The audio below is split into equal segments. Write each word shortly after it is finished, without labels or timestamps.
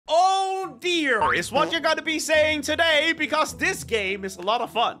deer is what you're gonna be saying today because this game is a lot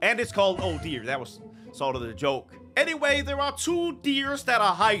of fun. And it's called oh deer. That was sort of the joke. Anyway, there are 2 deers that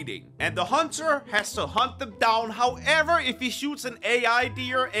are hiding, and the hunter has to hunt them down. However, if he shoots an AI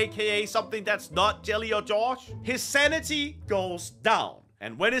deer, aka something that's not Jelly or Josh, his sanity goes down.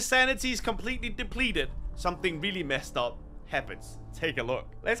 And when his sanity is completely depleted, something really messed up happens. Take a look.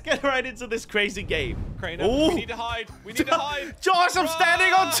 Let's get right into this crazy game. Crainer, we need to hide. We need to hide. Josh, I'm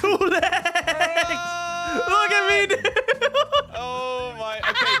standing on 2 legs. Look at me. Oh my.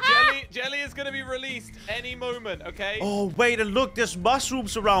 Okay, Jelly is going to be released any moment, okay? Oh, wait, and look, there's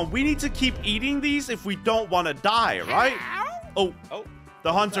mushrooms around. We need to keep eating these if we don't want to die, right? Oh,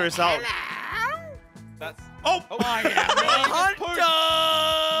 the hunter is out. That's... Oh, I am the hunter!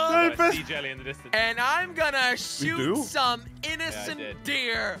 I see Jelly in the distance. And I'm gonna shoot some innocent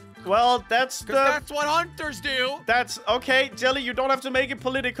deer. Well, that's what hunters do. That's okay, Jelly. You don't have to make it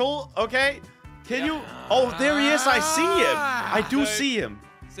political, okay? Can you? Oh, there he is. I see him. I do see him.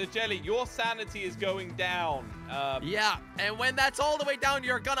 So, Jelly, your sanity is going down. Yeah, and when that's all the way down,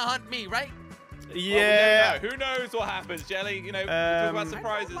 you're gonna hunt me, right? Yeah. Well, who knows what happens, Jelly? You know, talk about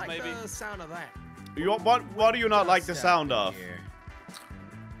surprises, I don't like maybe. the sound of that. What do you not like the sound of?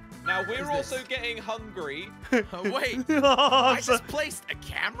 Now, we're also getting hungry. Wait, I just placed a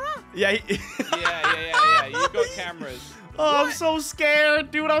camera? Yeah. Yeah. You've got cameras. Oh, I'm so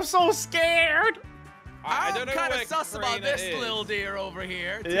scared, dude. I'm so scared. I don't know kind of where sus about Crainer this is. little deer over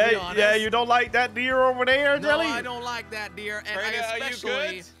here, to be honest. Yeah, you don't like that deer over there, Jelly? No, I don't like that deer, and Crainer, I especially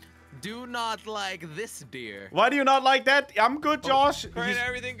are you good? do not like this deer. Why do you not like that? I'm good, Josh. Crainer,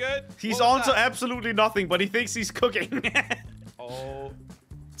 everything good? He's on to absolutely nothing, but he thinks he's cooking.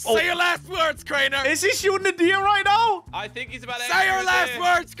 Say your last words, Crainer. Is he shooting a deer right now? I think he's about to Say your last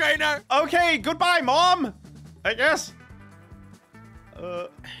words, Crainer. Okay, goodbye, Mom. I guess.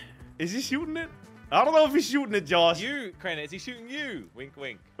 Is he shooting it? I don't know if he's shooting it, Josh. You, Crainer, is he shooting you? Wink,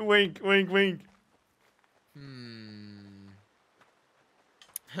 wink. Wink, wink, wink.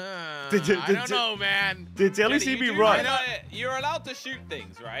 I don't know, man. Did Jelly see me run? You're allowed to shoot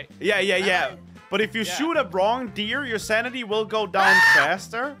things, right? Yeah. But if you shoot a wrong deer, your sanity will go down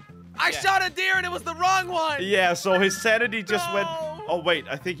faster. I shot a deer and it was the wrong one. Yeah, so his sanity just went... Oh, wait.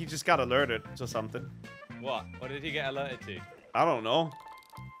 I think he just got alerted to something. What? What did he get alerted to? I don't know.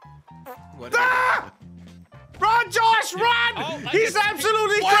 Ah! Run, Josh, run! Oh, He's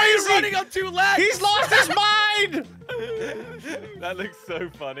absolutely crazy! Why are you running on 2 legs? He's lost his mind! That looks so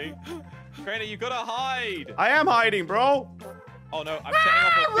funny. Crainer, you gotta hide. I am hiding, bro. Oh no, I'm setting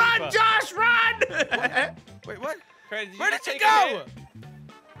off a Run, beeper. Josh, run! Wait, what? Crainer, Where did you go?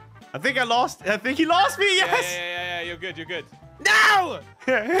 I think I think he lost me, yes! Yeah, you're good, you're good. No!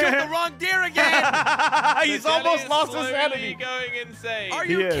 Killed the wrong deer again! He's almost lost his sanity. Going insane. Are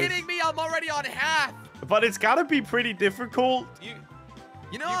you kidding me? I'm already on half. But it's gotta be pretty difficult.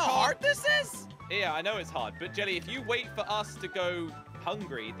 You know how hard this is? Yeah, I know it's hard. But, Jelly, if you wait for us to go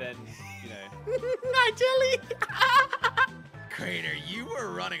hungry, then, you know. Not Jelly. Crainer, you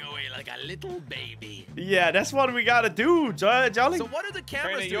were running away like a little baby. Yeah, that's what we gotta do, Jelly. So what do the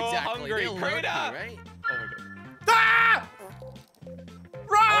cameras Crainer, do you're exactly? hungry, They alert me, Crainer. right? Oh, my God. Ah!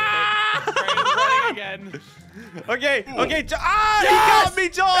 Run! Okay. Crainer's running again. Okay. He got me,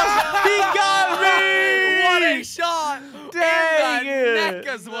 Josh! He got me! What a shot! Dang In the it. neck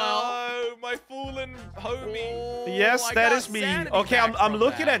as well. No, my fallen homie. Oh, Yes, I that got is me. sanity Okay, back I'm from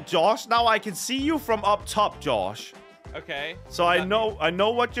looking that. at Josh now. I can see you from up top, Josh. Okay. So I know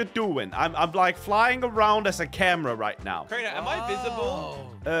what you're doing. I'm like flying around as a camera right now. Crainer, am I visible?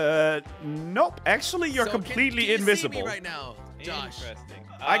 Nope. Actually, you're completely can you invisible. See me right now, Josh? Interesting.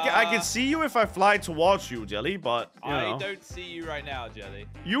 I can see you if I fly towards you, Jelly, but you know. I don't see you right now, Jelly.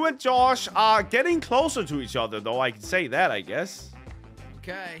 You and Josh are getting closer to each other, though. I can say that, I guess.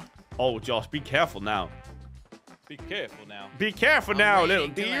 Okay. Oh, Josh, be careful now. Be careful now. Be careful now, little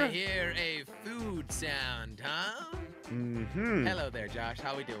Till dear. I hear a food sound, huh? Mm-hmm. Hello there, Josh.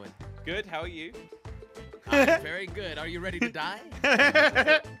 How we doing? Good, how are you? I'm very good. Are you ready to die?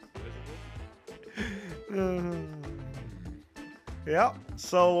 Yeah.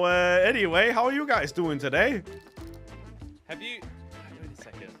 So, anyway, how are you guys doing today? Have you... Wait a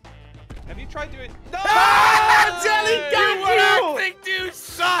second. Have you tried doing... No! Jelly got you! Acting too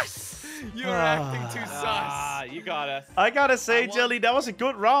sus! You were acting too sus. Ah, you got us. I gotta say, Jelly, that was a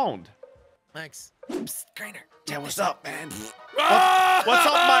good round. Thanks. Psst, Crainer. Yeah, what's up, man? What's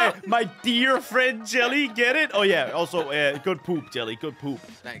up, my dear friend Jelly? Get it? Oh yeah. Also, good poop, Jelly. Good poop.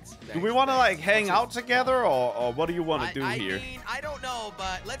 Thanks. Do we want to like hang out together, or what do you want to do here? I mean, I don't know,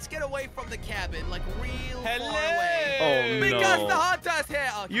 but let's get away from the cabin, like real Hello. far away. Oh no. Because the hunter's here.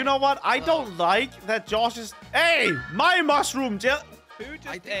 Okay. You know what? I don't like that Josh is. Hey, my mushroom, Jelly. Who just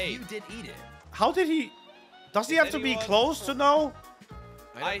I think ate? you did eat it. How did he? Does he have to be anyone- close to know?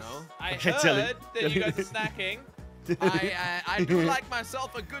 I don't know. I Okay, heard Jelly. that you guys are snacking. I do like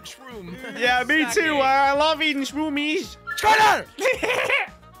myself a good shroom. Yeah, me too. Snacking. I love eating shroomies. Crainer!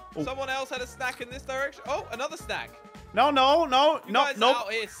 Oh. Someone else had a snack in this direction. Oh, another snack. No. You guys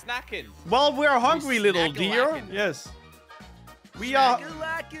out here snacking. Well, we're hungry, little deer. snack-a-lacking. Yes.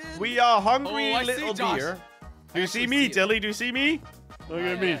 We are hungry, Oh, I see, little Josh. deer. Do you see actually me, see it. Jelly? Do you see me? Look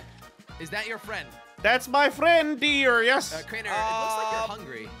at me. Is that your friend? That's my friend, deer. Yes. Crainer, it looks like you're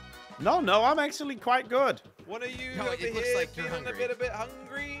hungry. No, I'm actually quite good. What are you No, over it looks here like you're feeling hungry. a bit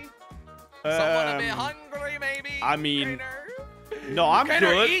hungry? Someone a bit hungry, maybe? I mean, Crainer? no, I'm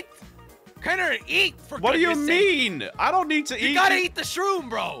Crainer, good. eat! Crainer, eat! For What do you goodness sake. mean? I don't need to eat. You gotta eat the shroom,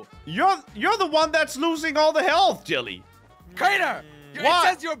 bro! You're the one that's losing all the health, Jelly. Crainer! What?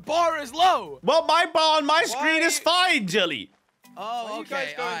 It says your bar is low! Well, my bar on my screen Why- is fine, Jelly. Why Oh, are you guys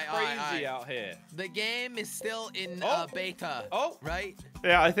okay, going alright. crazy out here? The game is still in Oh. beta. Oh. Right?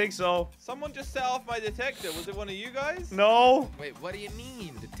 Yeah, I think so. Someone just set off my detector. Was it one of you guys? No. Wait, what do you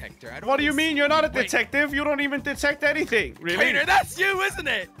mean, detector? I don't What do you even mean? see You're not a you. Wait, detective. You don't even detect anything. Really? Crainer, that's you, isn't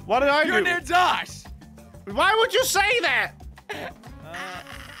it? What did I You're do? near Josh! Why would you say that?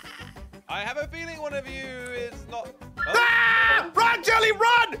 I have a feeling one of you is not. Oh. Ah! Run, Jelly,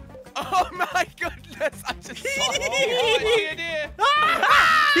 run! Oh my goodness, I just saw Oh, I see a deer.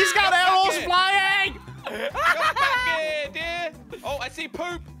 Ah! He's got arrows it. flying! Come back here, dear. Oh, I see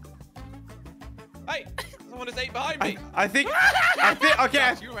poop. Hey, someone just ate behind me. I think, okay.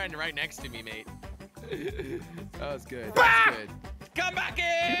 Josh, you ran right next to me, mate. That was good. That was good. Come back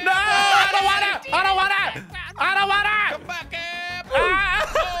here. No, I don't wanna! Come back here.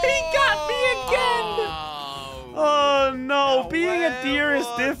 Ah, he got me again! Oh. Oh no, Now, being a where deer is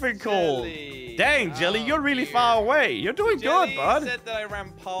was difficult. Jelly? Dang, Jelly, you're really dear. far away. You're doing Jelly good, bud. said that I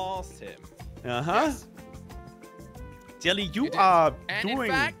ran past him. Uh-huh. Yes. Jelly, you did. are And doing...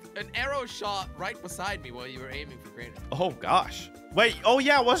 in fact, an arrow shot right beside me while you were aiming for Crainer. Oh, gosh. Wait, oh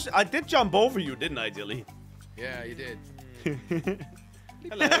yeah, I did jump over you, didn't I, Jelly? Yeah, you did.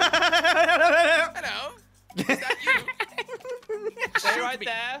 Hello. Hello. Is that you? Stay right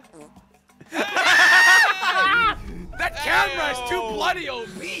there. That camera is too Ow. bloody OP.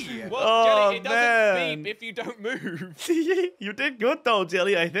 Well, Oh, Jelly, it doesn't man. beep if you don't move. You did good though,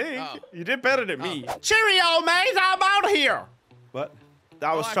 Jelly, I think. Oh. You did better than me. Cheerio, mate, I'm out here. What?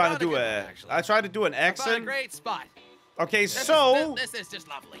 I was I trying to found a do good a... one, actually. I tried to do an I found a accent. great spot. Okay, This so... this is just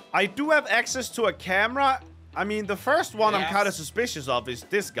lovely. I do have access to a camera. I mean, the first one I'm Yes. kind of suspicious of is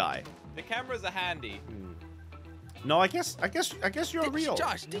this guy. The cameras are handy. No, I guess you're real.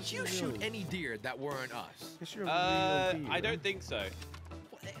 Josh, did you shoot any deer that weren't us? I guess you're a real I deer. don't think so.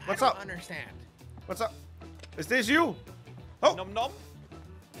 What's I up? don't understand. What's up? Is this you? Oh, Nom nom.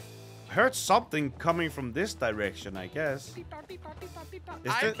 heard something coming from this direction, I guess. Is I'm this,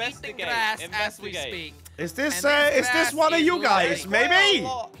 eating Investigate, grass as we investigate. speak. is this, And this is this grass one of is you guys? lying. Maybe? Quite a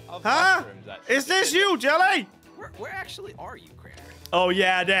lot of Huh? mushrooms, actually. Is this you, Jelly? Where actually are you, Crainer? Oh,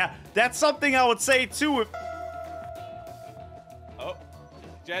 yeah, that's something I would say too. Oh,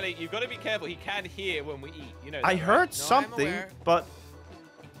 Jelly, you've got to be careful. He can hear when we eat. You know that, I right? heard I'm something, aware. but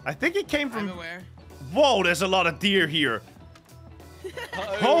I think it came I'm from... aware. Whoa, there's a lot of deer here. Oh,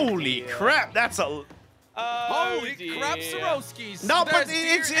 Holy dear. crap, that's a... Oh, Holy dear. crap, Swarovskis. No, but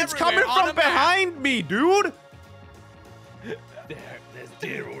There's deer it's coming everywhere on from the map. behind me, dude. There's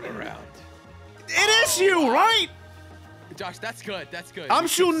deer all around. It is you, right? Josh, that's good. That's good. I'm You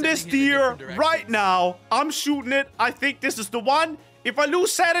keep shooting this sending it in deer different right directions. now. I'm shooting it. I think this is the one. If I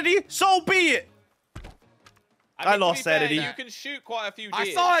lose sanity, so be it. I mean, to lost be fair, sanity. You can shoot quite a few deer.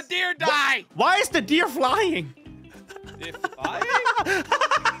 I saw a deer die. Why is the deer flying? Wait,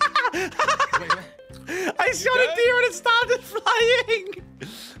 I shot a good? deer and it started flying.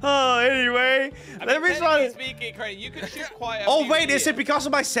 Oh, anyway. Let me try. Speaking, Crainer, you can shoot quite a Oh, few wait. Is deer. it because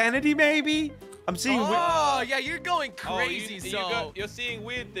of my sanity, maybe? I'm seeing... Oh, yeah, you're going Oh, crazy, you're seeing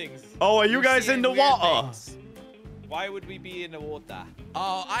weird things. Oh, are you You're guys in seeing the weird water? things. Why would we be in the water?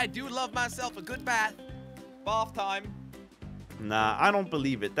 Oh, I do love myself a good bath. Bath time. Nah, I don't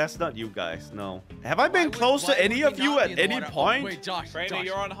believe it. That's not you guys. No. Have I been Why close would to any we of you not at be in the any water? Oh, point? wait, Josh, Crainer, Josh,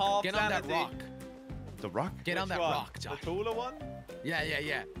 you're on half get on that sanity. rock. The rock? Get on Which that one? rock, Josh. The taller one? Yeah.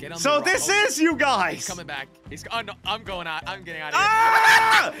 Get on the So rock. this Oh, is you He's guys. coming back. Oh no, I'm going out. I'm getting out of here.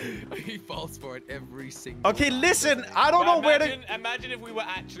 Ah! He falls for it every single Okay, time. listen. I don't know where to. Imagine if we were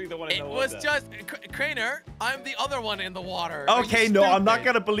actually the one in It the was water. just Crainer. I'm the other one in the water. Are you Okay, no, I'm not stupid?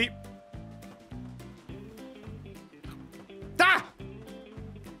 gonna believe. Ah!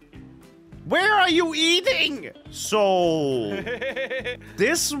 Where are you eating? So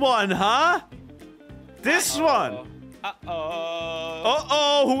this one, huh? This one. Uh-oh.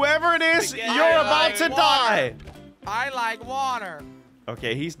 Uh-oh, whoever it is, Forget you're it. about to Water. die. I like water.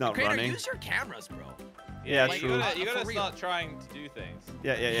 Okay, he's not Crainer, running. use your cameras, bro. Yeah, like, true. You gotta For real. start trying to do things.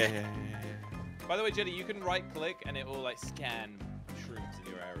 Yeah. By the way, Jelly, you can right-click and it will like scan shrooms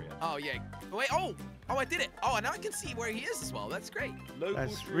in your area. Oh yeah. Wait. Oh, I did it. Oh, and now I can see where he is as well. That's great. Local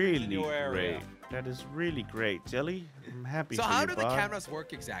That's shrooms in really your area. great. That is really great, Jelly. I'm happy So for how you, do the bud. cameras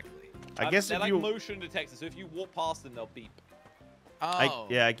work exactly? I guess they're if like you... motion detectors, so if you walk past them, they'll beep. Oh.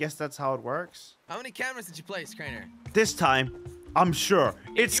 Yeah, I guess that's how it works. How many cameras did you place, Crainer? This time, I'm sure.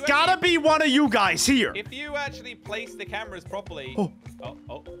 It's you gotta actually- be one of you guys here. If you actually place the cameras properly. Oh.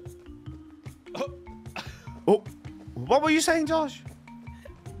 Oh. Oh, what were you saying, Josh?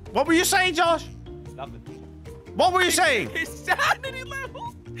 What were you saying, Josh? Nothing. What were you saying? His sanity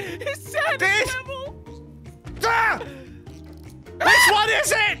level. His sanity This- level. Ah! Which one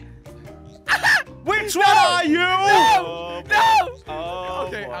is it? Which one are you? Oh, No. Oh,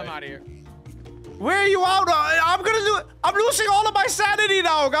 Okay, boy. I'm out of here. Where are you out? I'm gonna do it. I'm losing all of my sanity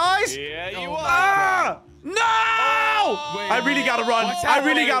now, guys. Yeah, you Oh, are. Ah! No! Wait, I really gotta run. what's I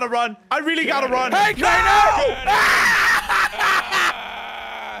really happening? gotta run. I really gotta run. Hey, No!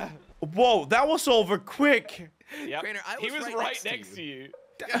 Ah! Whoa, that was over quick. Yep. Crainer, I He was was right right next next to to you.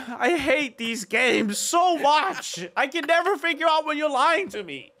 I hate these games so much. I can never figure out when you're lying to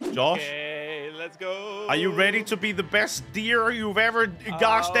me. Josh, Okay, let's go. are you ready to be the best deer you've ever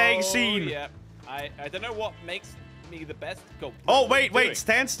gosh dang seen? Yeah. I don't know what makes me the best. Go. Oh, what are you wait, doing?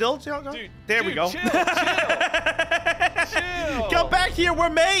 stand still, Josh. Dude, There we dude, go. Chill, chill. Come back here, we're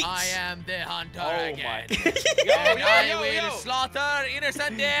mates. I am the hunter Oh again. my. And I Yo, will yo. slaughter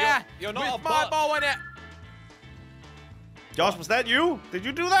innocent deer You're not with a my bot. bow in it. Josh, was that you? Did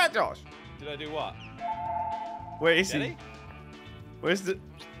you do that, Josh? Did I do what? Where is Jelly? he? Where is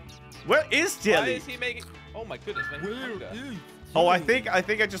Why Jelly? is he making? Oh my goodness, man. he's hunger. Oh, I think I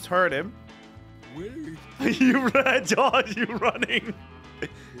just heard him. You ran, Josh. You running?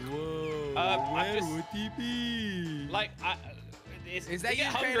 I just- would he be? Like, Is that you get you,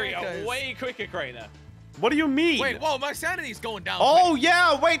 hungry Crainer? 'Cause- way quicker, Crainer. What do you mean? Wait, whoa, my sanity's going down. Oh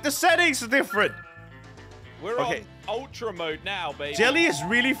yeah, wait. The settings are different. We're Okay. on ultra mode now, baby. Jelly is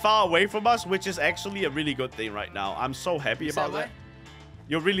really far away from us, which is actually a really good thing right now. I'm so happy Is that about that. why?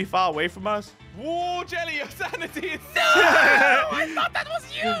 You're really far away from us. Whoa, Jelly, your sanity is I thought that was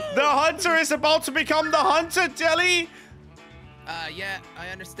you. The hunter is about to become the hunter, Jelly. Yeah, I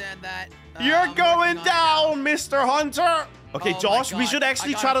understand that. You're I'm going working on it now. down, Mr. Hunter. Okay, Oh my Josh, we God. should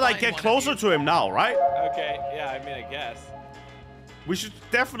actually I try to gotta like find get one of closer you. to him now, right? Okay, yeah, I mean, I guess. We should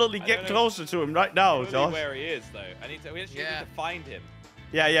definitely I get don't know closer to him right now, Really Josh. where he is, though. We actually Yeah. need to find him.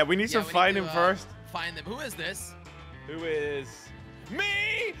 Yeah, we need Yeah, to we find need him to, first. Find them. Who is this? Who is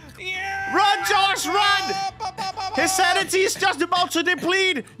me? Yeah! Run, Josh, run! His sanity is just about to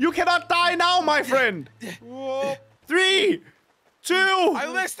deplete. You cannot die now, my friend. Whoa. 3, 2, I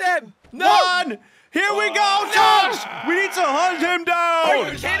missed him. No. 1. Here we go, Josh. We need to hunt him down. Are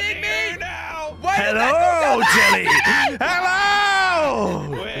you kidding me? Now. Why did that Hello, go down? Jelly. Hello.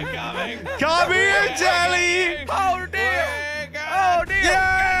 We're coming. Come here, Jelly. Oh dear. We're coming. Oh dear.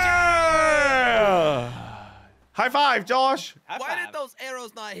 Yeah. High five, Josh. High Why five. did those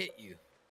arrows not hit you?